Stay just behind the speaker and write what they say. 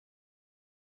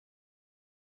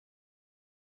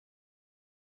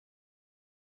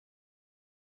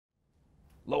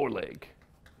Lower leg.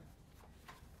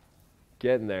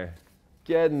 Getting there.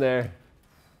 Getting there.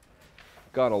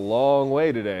 Got a long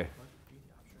way today.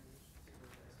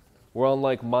 We're on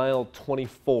like mile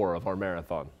 24 of our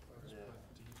marathon.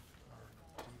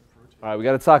 All right, we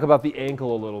got to talk about the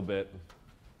ankle a little bit.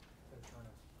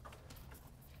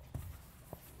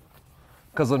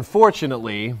 Because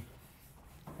unfortunately,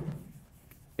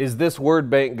 is this word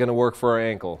bank going to work for our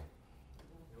ankle?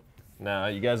 Now,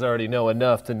 you guys already know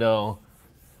enough to know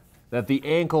that the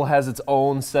ankle has its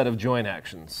own set of joint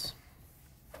actions.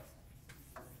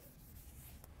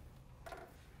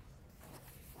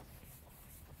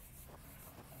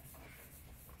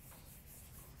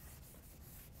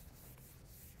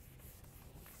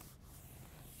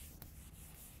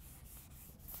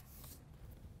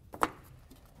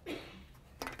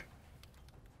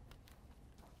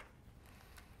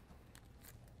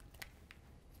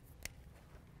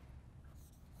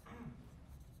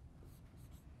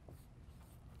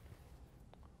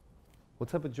 What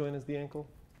type of joint is the ankle?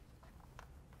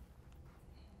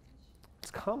 It's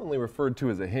commonly referred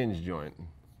to as a hinge joint.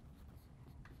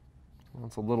 Well,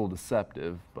 it's a little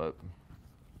deceptive, but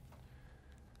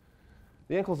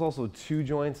the ankle is also two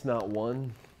joints, not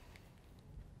one.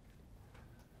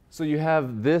 So you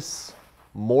have this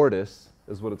mortise,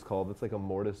 is what it's called. It's like a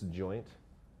mortise joint.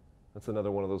 That's another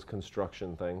one of those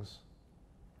construction things,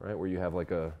 right? Where you have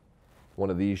like one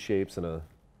of these shapes and a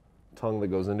tongue that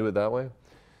goes into it that way.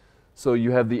 So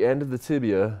you have the end of the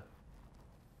tibia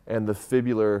and the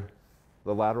fibular,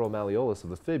 the lateral malleolus of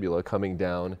the fibula coming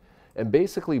down and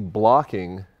basically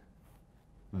blocking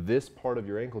this part of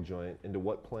your ankle joint into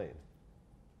what plane?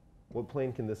 What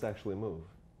plane can this actually move?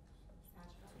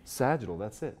 Sagittal,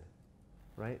 that's it,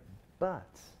 right?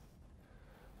 But,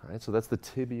 all right, so that's the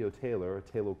tibio-talar or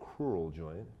talocrural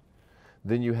joint.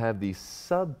 Then you have the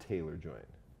subtalar joint,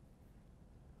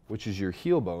 which is your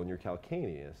heel bone, your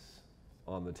calcaneus,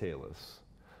 on the talus.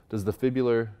 Does the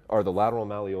fibular, or the lateral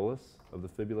malleolus of the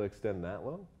fibula extend that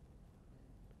low?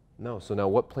 No. So now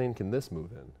what plane can this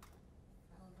move in?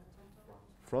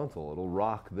 Frontal. It'll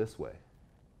rock this way.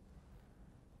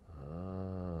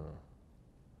 Ah.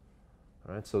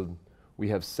 All right, so we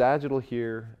have sagittal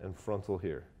here and frontal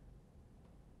here.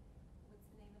 What's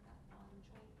the name of that bottom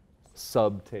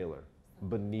joint? Subtalar.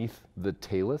 Beneath the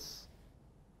talus.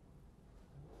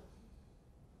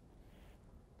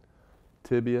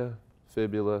 Tibia,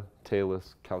 fibula,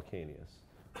 talus, calcaneus.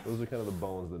 Those are kind of the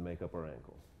bones that make up our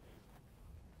ankle.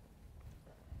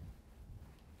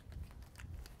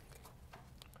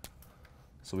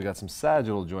 So we got some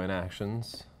sagittal joint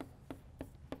actions,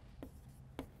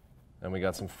 and we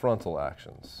got some frontal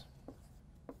actions.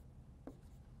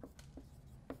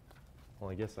 Well,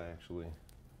 I guess I actually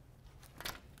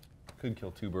could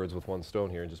kill two birds with one stone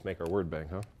here and just make our word bank,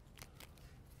 huh?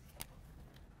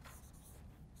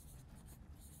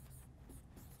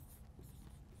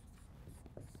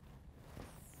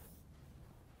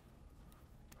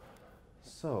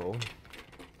 So,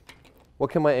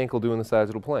 what can my ankle do in the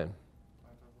sagittal plane?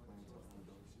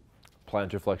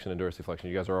 Plantar flexion and dorsiflexion.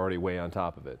 You guys are already way on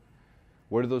top of it.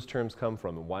 Where do those terms come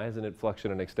from, and why isn't it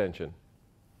flexion and extension?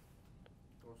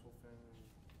 Dorsal fin.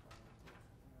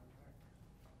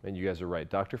 And you guys are right.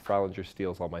 Dr. Frolinger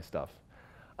steals all my stuff.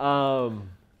 All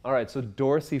right, so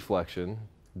dorsiflexion.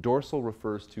 Dorsal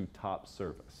refers to top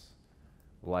surface,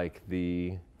 like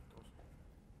the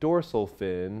dorsal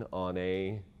fin on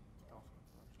a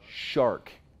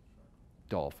shark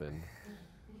dolphin.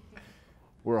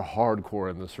 We're hardcore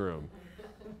in this room.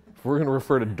 If we're going to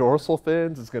refer to dorsal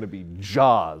fins, it's going to be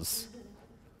Jaws,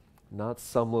 not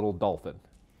some little dolphin.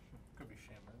 Could be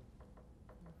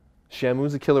Shamu.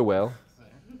 Shamu's a killer whale.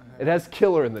 It has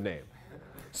killer in the name.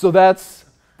 So that's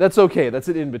okay. That's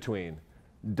an in-between.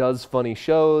 Does funny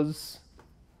shows,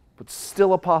 but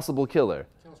still a possible killer.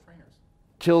 Kills trainers.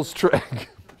 Kills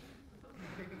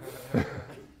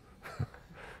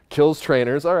kills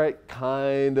trainers. All right,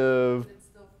 kind of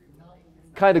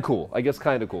cool. I guess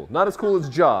kind of cool. Not as cool as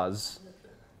Jaws,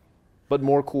 but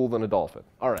more cool than a dolphin.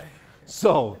 All right,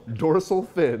 so dorsal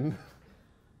fin.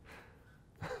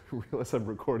 I realize I'm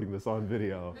recording this on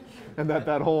video, and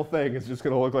that whole thing is just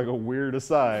going to look like a weird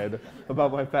aside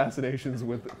about my fascinations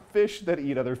with fish that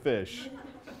eat other fish.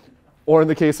 Or in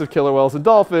the case of killer whales and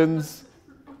dolphins,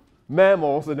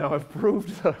 mammals, and now I've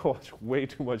proved that I watch way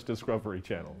too much Discovery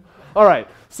Channel. All right,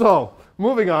 so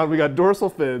moving on, we got dorsal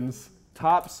fins,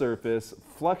 top surface.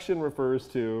 Flexion refers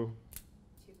to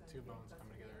Two bones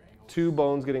coming together at angles. two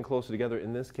bones getting closer together.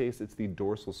 In this case, it's the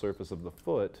dorsal surface of the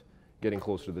foot getting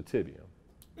closer to the tibia.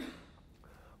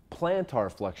 Plantar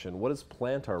flexion, what does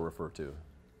plantar refer to?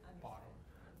 Bottom.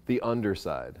 The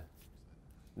underside.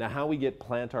 Now, how we get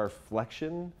plantar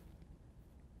flexion,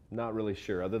 not really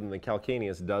sure, other than the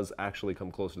calcaneus does actually come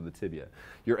closer to the tibia.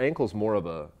 Your ankle's more of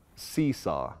a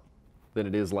seesaw than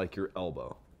it is like your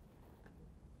elbow.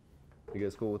 You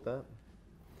guys cool with that?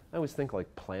 I always think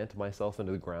like plant myself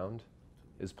into the ground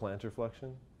is plantar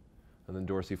flexion, and then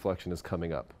dorsiflexion is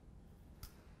coming up.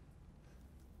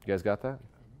 You guys got that?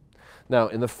 Now,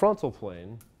 in the frontal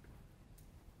plane,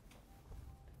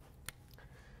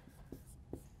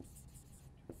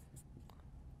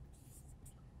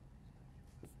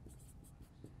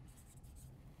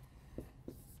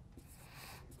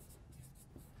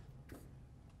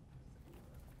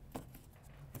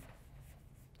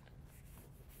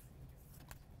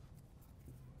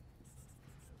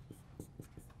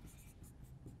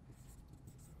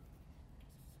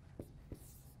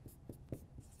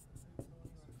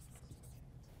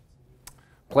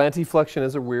 plantiflexion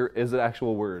is an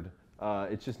actual word.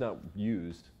 It's just not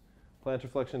used.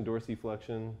 Plantarflexion,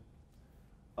 dorsiflexion.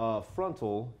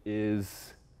 Frontal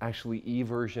is actually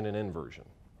eversion and inversion.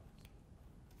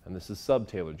 And this is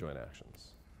subtalar joint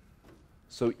actions.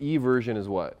 So eversion is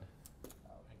what?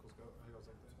 Ankles go like this.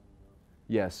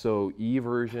 Yeah, so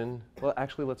eversion, well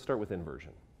actually let's start with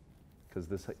inversion, because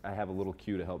this I have a little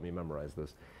cue to help me memorize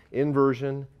this.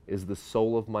 Inversion is the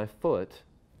sole of my foot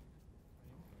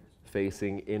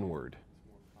facing inward.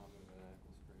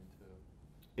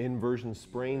 Inversion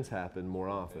sprains happen more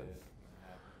often.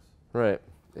 Right.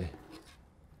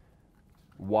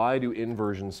 Why do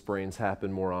inversion sprains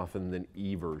happen more often than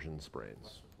eversion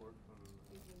sprains?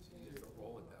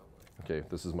 Okay,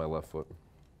 this is my left foot.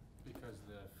 Because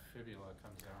the fibula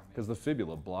comes down. Because the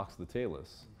fibula blocks the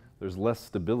talus. There's less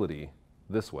stability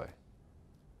this way.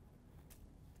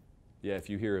 Yeah, if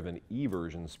you hear of an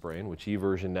eversion sprain, which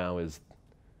eversion now is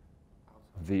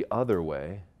the other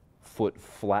way, foot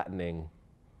flattening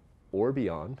or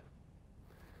beyond.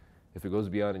 If it goes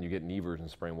beyond and you get an eversion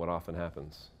sprain, what often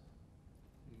happens?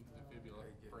 The fibula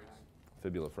breaks.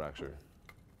 Fibula fracture.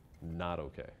 Not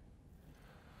okay.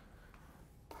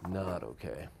 Not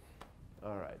okay.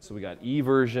 All right, so we got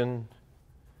eversion,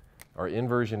 or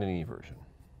inversion and eversion.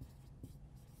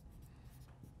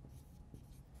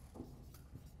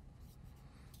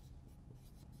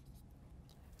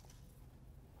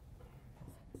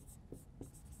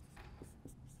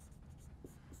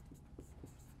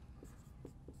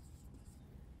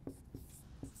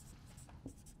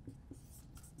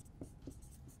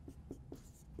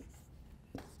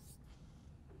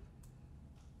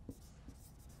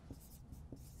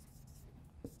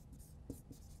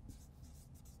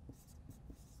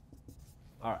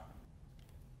 All right.